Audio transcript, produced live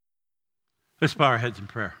Let's bow our heads in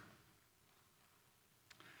prayer.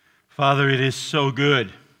 Father, it is so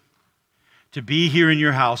good to be here in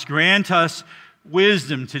your house. Grant us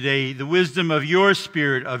wisdom today, the wisdom of your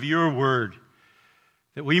Spirit, of your word,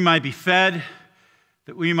 that we might be fed,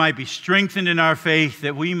 that we might be strengthened in our faith,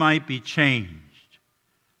 that we might be changed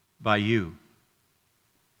by you.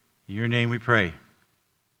 In your name we pray.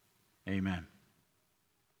 Amen.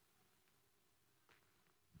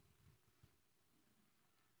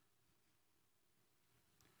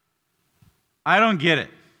 I don't get it.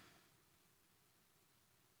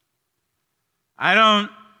 I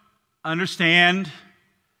don't understand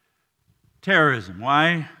terrorism.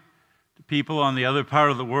 Why do people on the other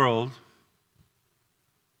part of the world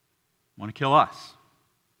want to kill us?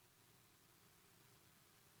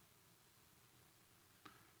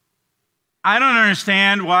 I don't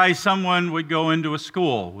understand why someone would go into a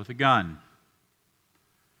school with a gun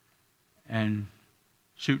and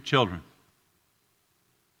shoot children.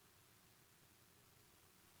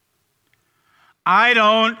 I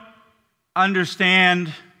don't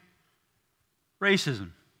understand racism.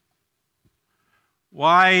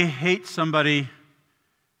 Why hate somebody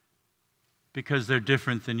because they're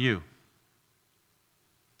different than you?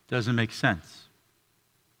 Doesn't make sense.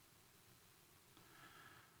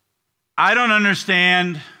 I don't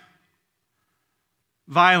understand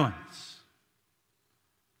violence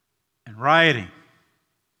and rioting.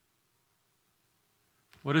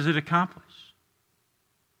 What does it accomplish?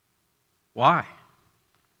 Why?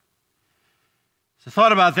 So I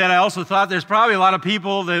thought about that. I also thought there's probably a lot of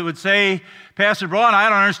people that would say, Pastor Braun, I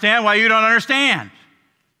don't understand why you don't understand.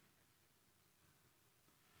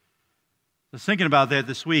 I was thinking about that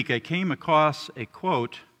this week. I came across a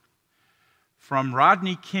quote from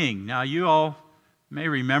Rodney King. Now, you all may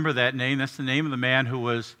remember that name. That's the name of the man who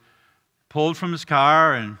was pulled from his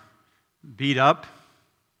car and beat up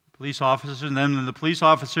police officers, and then when the police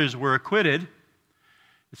officers were acquitted,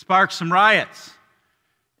 it sparked some riots.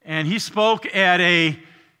 And he spoke at a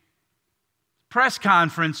press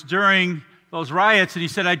conference during those riots, and he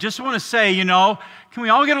said, I just want to say, can we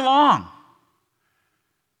all get along?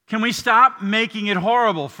 Can we stop making it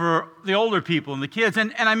horrible for the older people and the kids?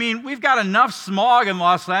 And I mean, we've got enough smog in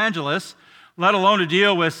Los Angeles, let alone to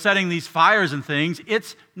deal with setting these fires and things.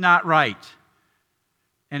 It's not right.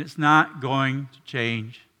 And it's not going to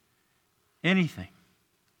change anything.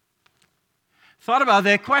 Thought about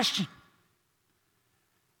that question.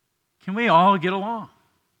 Can we all get along?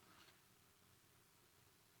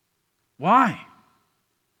 Why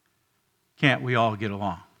can't we all get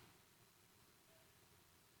along?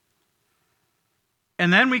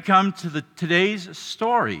 And then we come to today's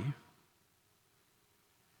story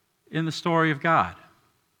in the story of God.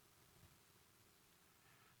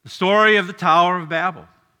 The story of the Tower of Babel.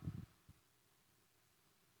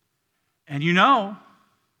 And you know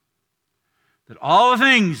that all the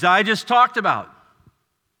things I just talked about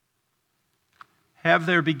have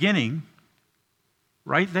their beginning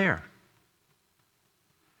right there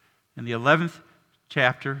in the 11th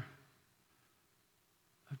chapter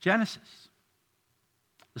of Genesis.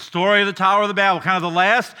 The story of the Tower of the Babel, kind of the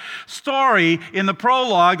last story in the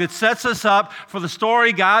prologue that sets us up for the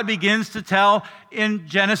story God begins to tell in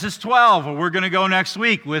Genesis 12, where we're going to go next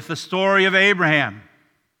week with the story of Abraham.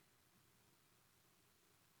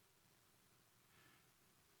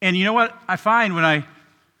 And you know what I find when I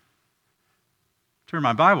turn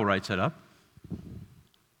my Bible right side up?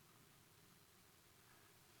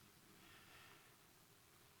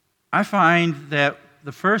 I find that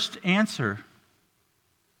the first answer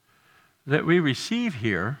that we receive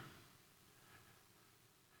here,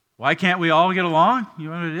 why can't we all get along? You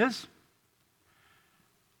know what it is?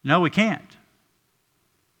 No, we can't.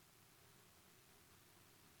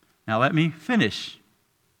 Now let me finish.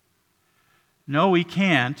 No, we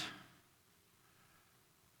can't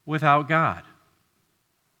without God.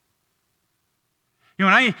 When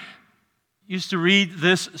I used to read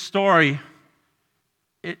this story,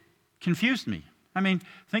 it confused me. I mean,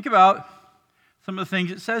 think about some of the things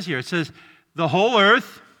it says here. It says, the whole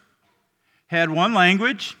earth had one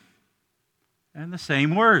language and the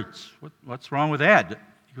same words. What's wrong with that?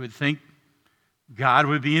 You would think God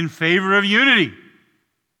would be in favor of unity.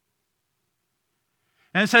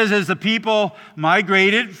 And it says, as the people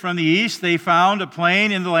migrated from the east, they found a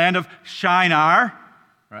plain in the land of Shinar,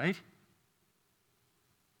 right?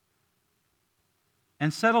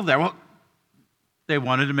 And settled there. Well, they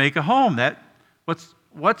wanted to make a home.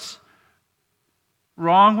 What's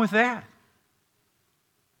wrong with that?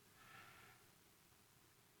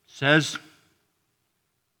 It says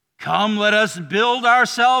Come, let us build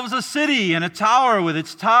ourselves a city and a tower with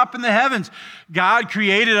its top in the heavens. God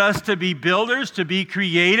created us to be builders, to be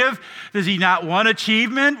creative. Does he not want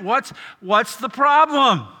achievement? What's the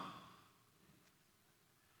problem?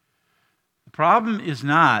 The problem is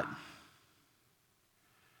not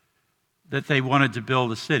that they wanted to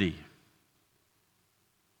build a city.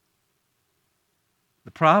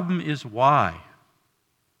 The problem is why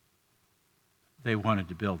they wanted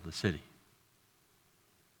to build the city.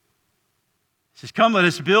 It says, come, let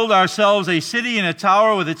us build ourselves a city and a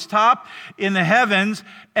tower with its top in the heavens,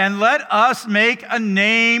 and let us make a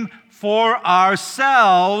name for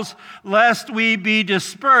ourselves, lest we be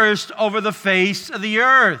dispersed over the face of the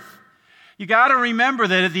earth. You got to remember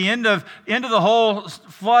that at the end of the whole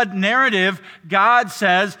flood narrative, God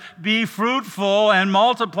says, be fruitful and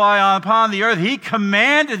multiply upon the earth. He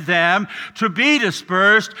commanded them to be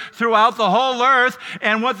dispersed throughout the whole earth.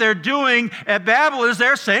 And what they're doing at Babel is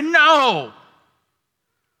they're saying, no,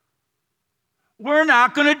 we're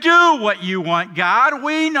not going to do what you want, God.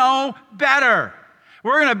 We know better.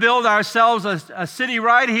 We're going to build ourselves a city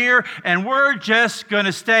right here, and we're just going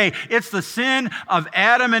to stay. It's the sin of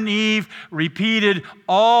Adam and Eve repeated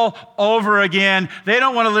all over again. They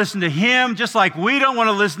don't want to listen to him, just like we don't want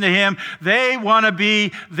to listen to him. They want to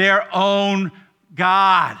be their own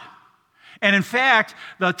God. And in fact,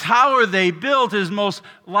 the tower they built is most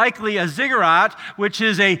likely a ziggurat, which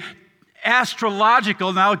is a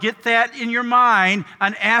astrological, now get that in your mind,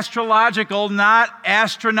 an astrological, not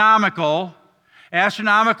astronomical.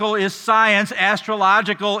 Astronomical is science,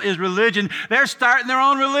 astrological is religion. They're starting their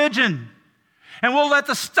own religion. And we'll let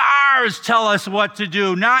the stars tell us what to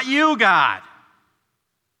do, not you, God.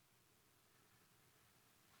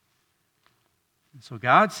 And so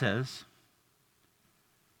God says,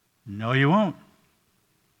 no, you won't.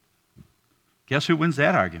 Guess who wins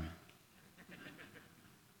that argument?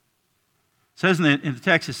 It says in the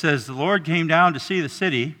text, it says, the Lord came down to see the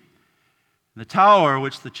city, the tower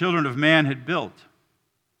which the children of man had built.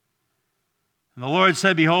 And the Lord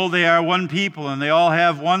said, behold, they are one people, and they all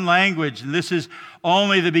have one language, and this is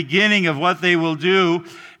only the beginning of what they will do.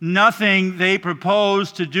 Nothing they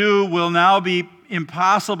propose to do will now be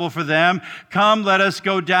impossible for them. Come, let us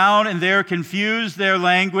go down and there confuse their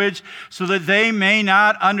language so that they may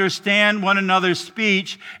not understand one another's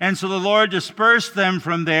speech. And so the Lord dispersed them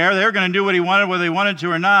from there. They're going to do what he wanted, whether they wanted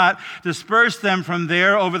to or not. Dispersed them from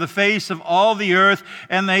there over the face of all the earth,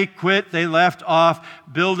 and they quit. They left off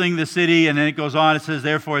building the city. And then it goes on. It says,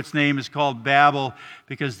 therefore its name is called Babel,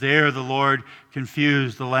 because there the Lord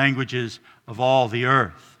confused the languages of all the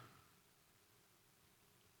earth.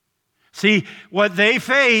 See, what they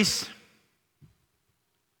face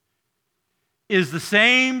is the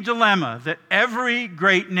same dilemma that every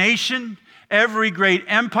great nation, every great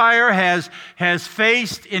empire has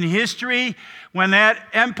faced in history. When that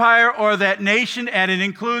empire or that nation, and it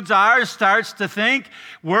includes ours, starts to think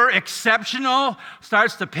we're exceptional,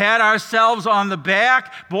 starts to pat ourselves on the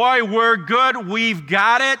back, boy, we're good, we've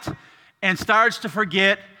got it, and starts to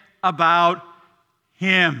forget about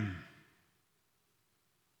him.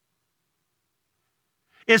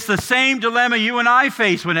 It's the same dilemma you and I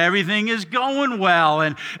face when everything is going well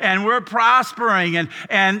and we're prospering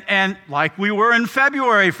and like we were in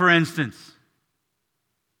February, for instance.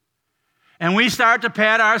 And we start to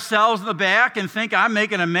pat ourselves on the back and think, I'm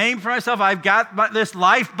making a name for myself. I've got this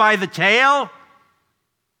life by the tail.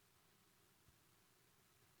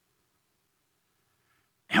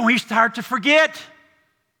 And we start to forget.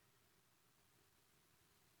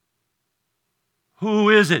 Who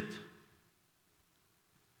is it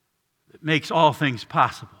makes all things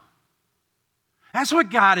possible? That's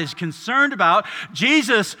what God is concerned about.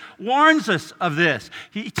 Jesus warns us of this.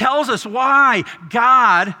 He tells us why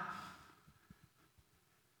God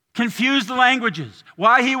confused the languages,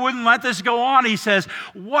 why he wouldn't let this go on. He says,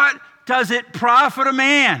 what does it profit a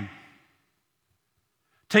man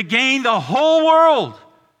to gain the whole world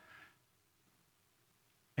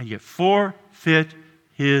and yet forfeit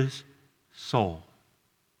his soul?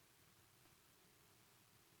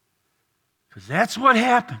 Because that's what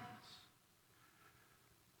happens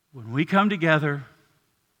when we come together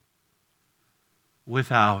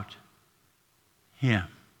without him.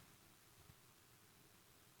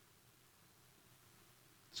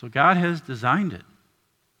 So God has designed it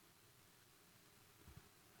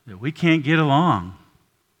that we can't get along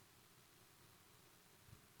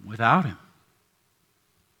without him.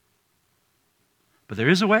 But there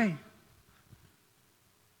is a way,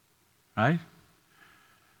 right?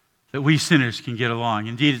 That we sinners can get along.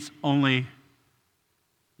 Indeed, it's only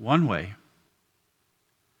one way.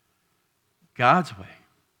 God's way.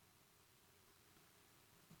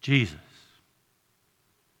 Jesus.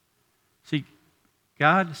 See,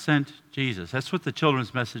 God sent Jesus. That's what the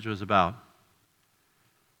children's message was about.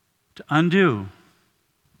 To undo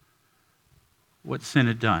what sin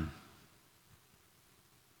had done.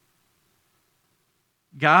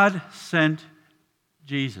 God sent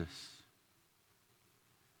Jesus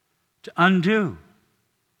to undo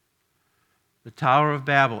the Tower of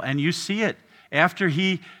Babel. And you see it. After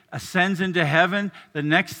he ascends into heaven, the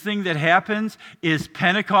next thing that happens is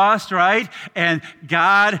Pentecost, right? And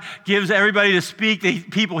God gives everybody to speak.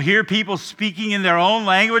 People hear people speaking in their own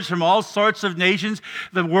language from all sorts of nations.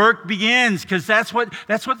 The work begins, because that's what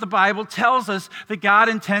the Bible tells us that God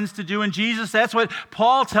intends to do in Jesus. That's what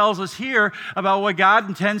Paul tells us here about what God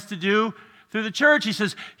intends to do through the church. He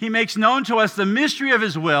says, he makes known to us the mystery of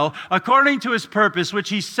his will according to his purpose, which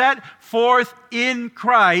he set forth in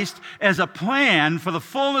Christ as a plan for the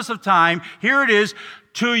fullness of time. Here it is,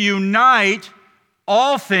 to unite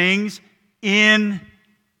all things in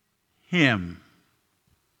him.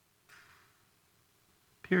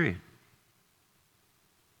 Period.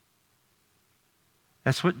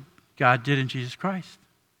 That's what God did in Jesus Christ.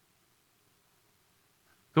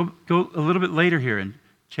 Go a little bit later here in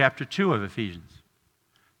chapter 2 of Ephesians,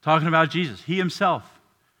 talking about Jesus. He himself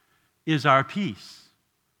is our peace,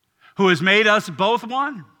 who has made us both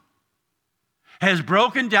one, has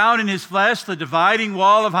broken down in his flesh the dividing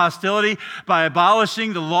wall of hostility by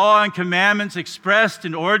abolishing the law and commandments expressed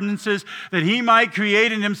in ordinances, that he might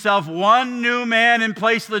create in himself one new man in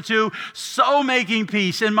place of the two, so making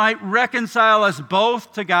peace, and might reconcile us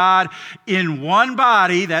both to God in one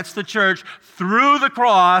body, that's the church, through the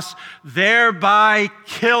cross, thereby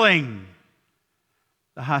killing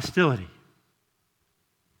the hostility.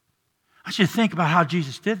 I want you to think about how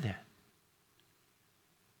Jesus did that.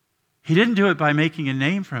 He didn't do it by making a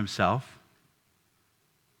name for himself.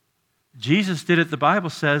 Jesus did it, the Bible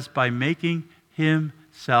says, by making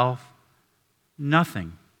himself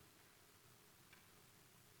nothing.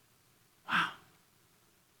 Wow.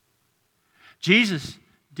 Jesus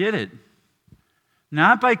did it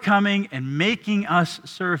not by coming and making us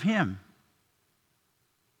serve him,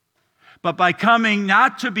 but by coming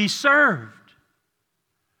not to be served,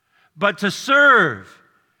 but to serve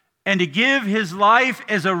and to give his life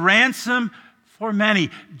as a ransom for many.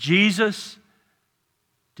 Jesus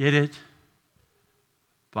did it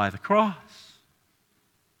by the cross,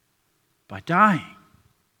 by dying,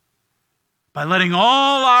 by letting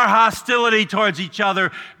all our hostility towards each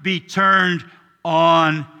other be turned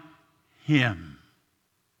on him,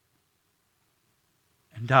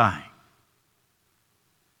 and dying.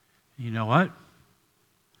 You know what?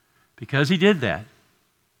 Because he did that,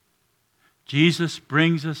 Jesus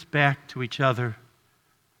brings us back to each other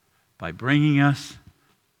by bringing us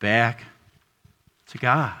back to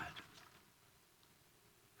God.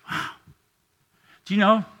 Wow. Do you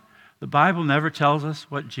know the Bible never tells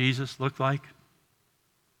us what Jesus looked like?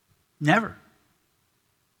 Never.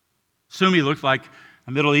 Assume he looked like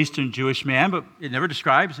a Middle Eastern Jewish man, but it never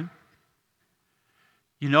describes him.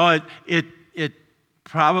 You know, it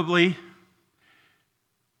probably,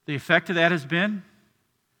 the effect of that has been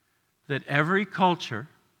that every culture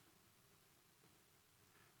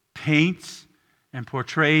paints and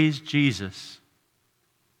portrays Jesus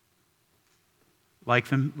like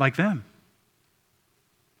them.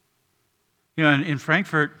 You know, in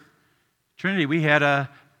Frankfurt, Trinity, we had a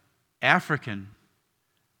African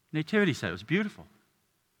nativity set. It was beautiful.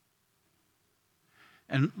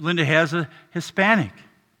 And Linda has a Hispanic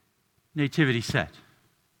nativity set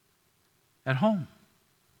at home.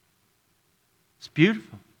 It's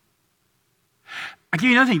beautiful. I'll give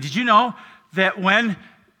you another thing. Did you know that when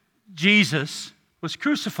Jesus was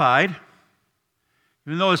crucified,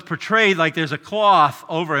 even though it's portrayed like there's a cloth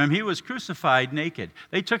over him, he was crucified naked.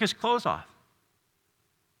 They took his clothes off.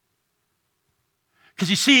 Because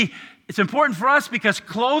you see, it's important for us because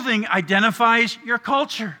clothing identifies your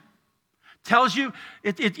culture.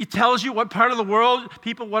 It tells you what part of the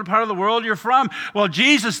world you're from. Well,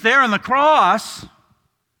 Jesus there on the cross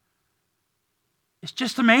is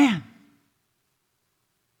just a man.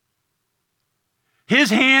 His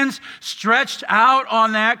hands stretched out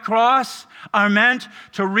on that cross are meant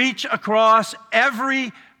to reach across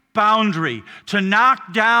every boundary, to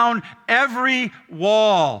knock down every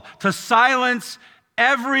wall, to silence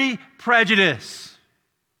every prejudice,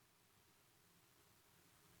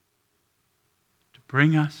 to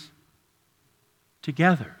bring us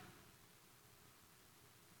together.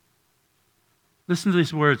 Listen to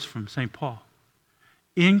these words from St. Paul.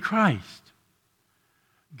 In Christ,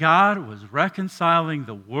 God was reconciling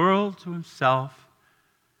the world to himself,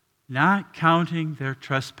 not counting their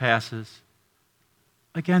trespasses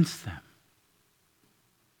against them.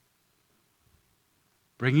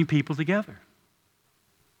 Bringing people together.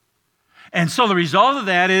 And so the result of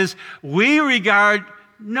that is we regard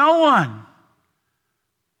no one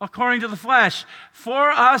according to the flesh. For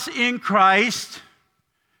us in Christ,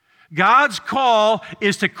 God's call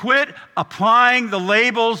is to quit applying the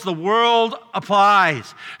labels the world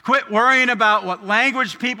applies. Quit worrying about what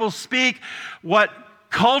language people speak, what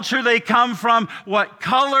culture they come from, what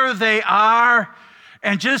color they are,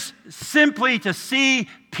 and just simply to see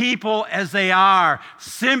people as they are.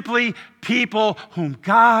 Simply people whom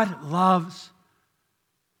God loves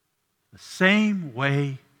the same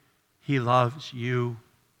way He loves you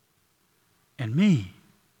and me.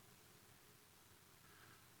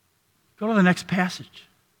 Go to the next passage.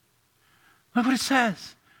 Look what it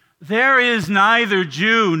says. There is neither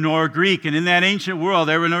Jew nor Greek. And in that ancient world,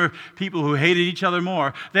 there were no people who hated each other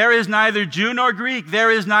more. There is neither Jew nor Greek.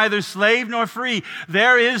 There is neither slave nor free.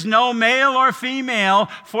 There is no male or female,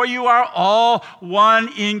 for you are all one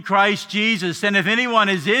in Christ Jesus. And if anyone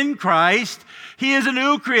is in Christ, he is a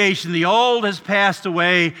new creation. The old has passed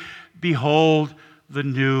away. Behold, the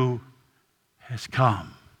new has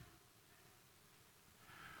come.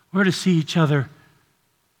 We're to see each other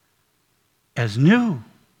as new.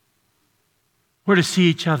 We're to see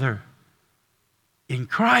each other in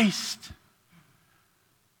Christ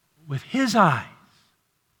with His eyes,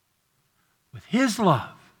 with His love.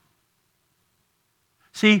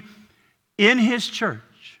 See, in His church,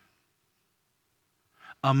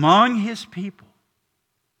 among His people,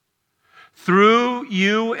 through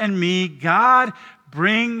you and me, God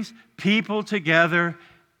brings people together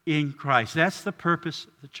in Christ. That's the purpose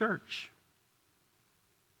of the church.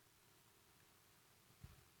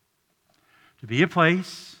 To be a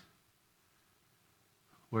place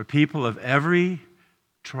where people of every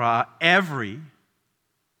tribe,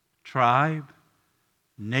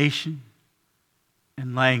 nation,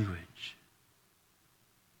 and language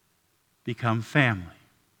become family.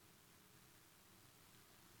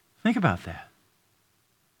 Think about that.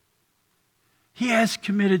 He has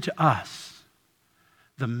committed to us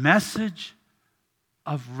the message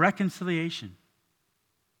of reconciliation.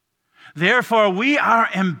 Therefore, we are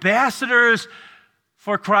ambassadors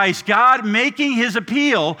for Christ, God making His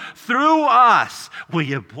appeal through us.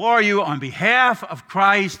 We implore you on behalf of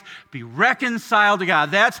Christ, be reconciled to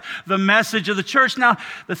God. That's the message of the church. Now,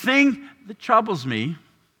 the thing that troubles me,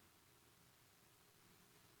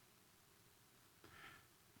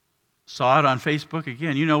 saw it on Facebook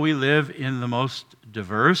again. You know, we live in the most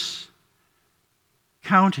diverse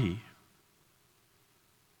county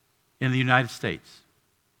in the United States.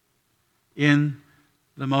 In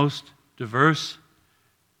the most diverse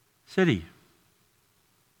city.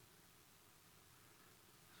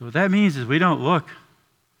 So what that means is we don't look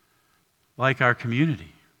like our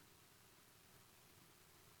community.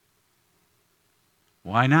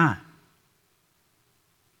 Why not?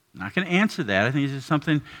 I'm not going to answer that. I think this is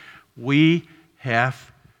something we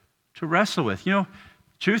have to wrestle with. You know,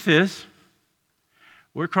 truth is,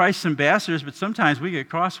 we're Christ's ambassadors, but sometimes we get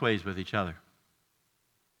crossways with each other.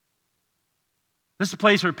 This is a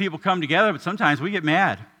place where people come together, but sometimes we get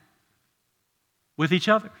mad with each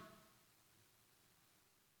other.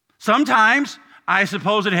 Sometimes, I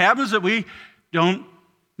suppose it happens that we don't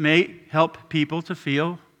help people to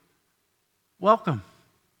feel welcome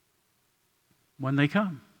when they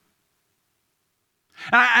come.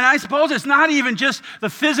 And I suppose it's not even just the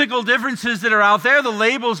physical differences that are out there, the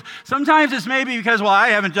labels. Sometimes it's maybe because, well, I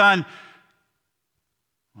haven't done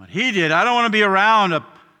what he did. I don't want to be around a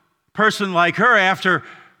person like her after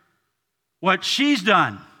what she's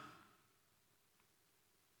done.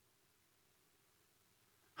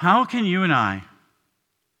 How can you and I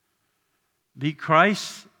be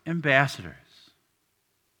Christ's ambassadors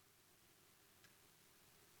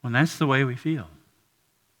when that's the way we feel?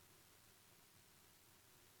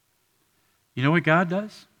 You know what God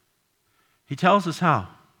does? He tells us how.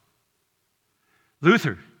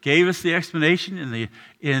 Luther gave us the explanation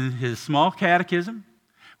in his small catechism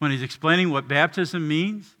when he's explaining what baptism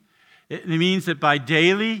means. It means that by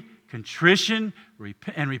daily contrition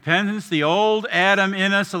and repentance, the old Adam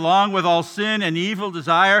in us, along with all sin and evil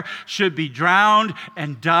desire, should be drowned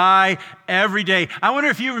and die every day. I wonder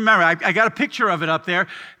if you remember, I got a picture of it up there.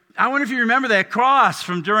 I wonder if you remember that cross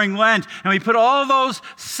from during Lent, and we put all those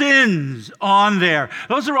sins on there.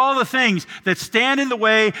 Those are all the things that stand in the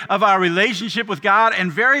way of our relationship with God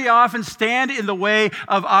and very often stand in the way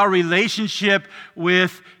of our relationship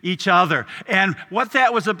with each other. And what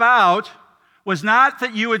that was about was not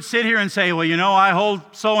that you would sit here and say, well, I hold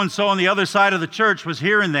so-and-so on the other side of the church was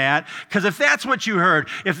hearing that. Because if that's what you heard,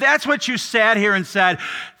 if that's what you sat here and said,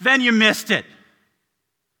 then you missed it.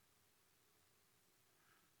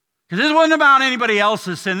 Because this wasn't about anybody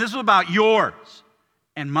else's sin. This was about yours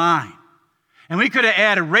and mine. And we could have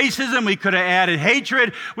added racism. We could have added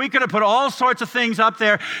hatred. We could have put all sorts of things up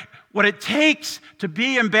there. What it takes to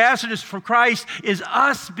be ambassadors for Christ is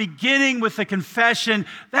us beginning with the confession,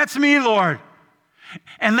 that's me, Lord.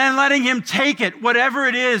 And then letting him take it, whatever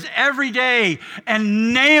it is, every day,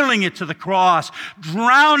 and nailing it to the cross,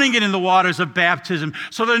 drowning it in the waters of baptism,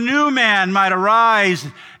 so the new man might arise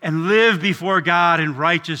and live before God in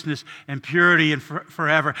righteousness and purity and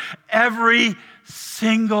forever. Every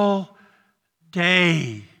single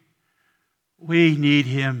day, we need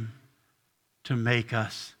him to make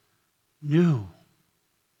us new.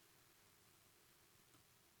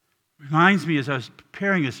 Reminds me, as I was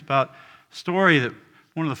preparing this, about a story that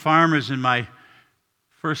one of the farmers in my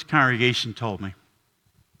first congregation told me.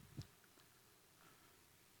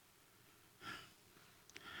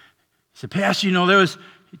 He said, Pastor,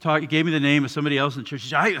 he gave me the name of somebody else in the church. He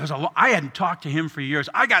said, I hadn't talked to him for years.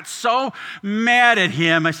 I got so mad at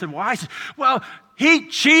him. I said, why? He said, well, he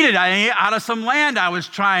cheated out of some land I was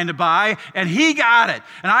trying to buy, and he got it.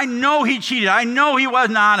 And I know he cheated. I know he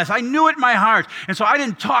wasn't honest. I knew it in my heart. And so I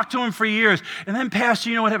didn't talk to him for years. And then, Pastor,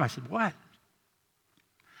 you know what happened? I said, what?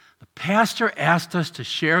 The pastor asked us to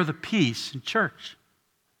share the peace in church.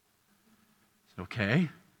 I said, okay.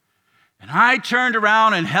 And I turned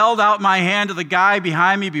around and held out my hand to the guy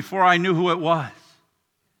behind me before I knew who it was.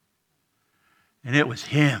 And it was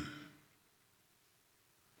him.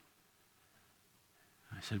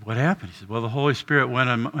 I said, what happened? He said, well, the Holy Spirit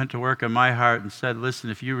went to work on my heart and said,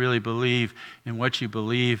 listen, if you really believe in what you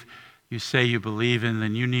believe, you say you believe in,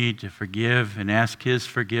 then you need to forgive and ask his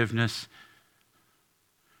forgiveness.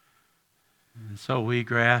 And so we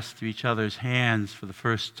grasped each other's hands for the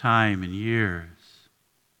first time in years.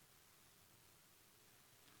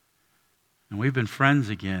 And we've been friends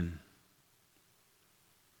again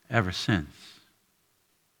ever since.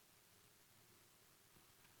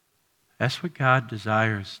 That's what God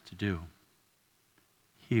desires to do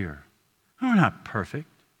here. We're not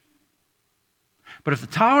perfect. But if the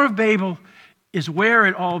Tower of Babel is where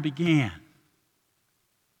it all began,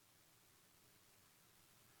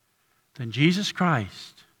 then Jesus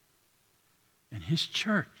Christ and his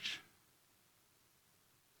church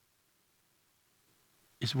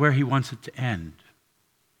is where he wants it to end.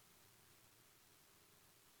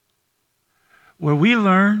 Where we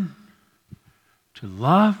learn to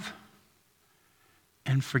love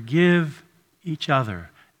and forgive each other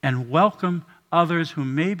and welcome others who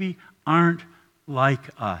maybe aren't like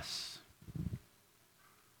us.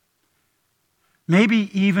 Maybe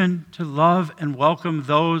even to love and welcome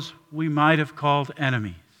those we might have called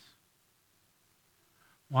enemies.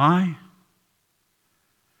 Why?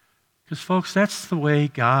 Because, folks, that's the way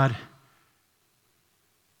God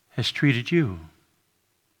has treated you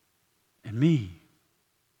and me.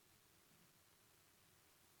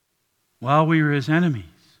 While we were his enemies,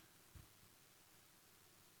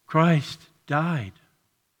 Christ died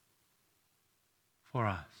for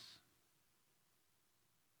us.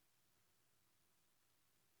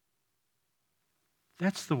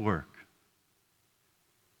 That's the work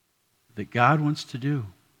that God wants to do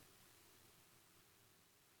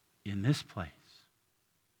in this place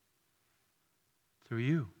through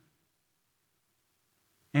you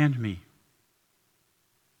and me.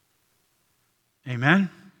 Amen?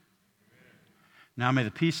 Now may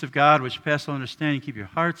the peace of God, which passes all understanding, keep your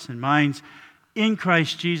hearts and minds in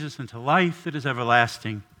Christ Jesus unto life that is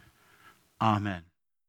everlasting. Amen.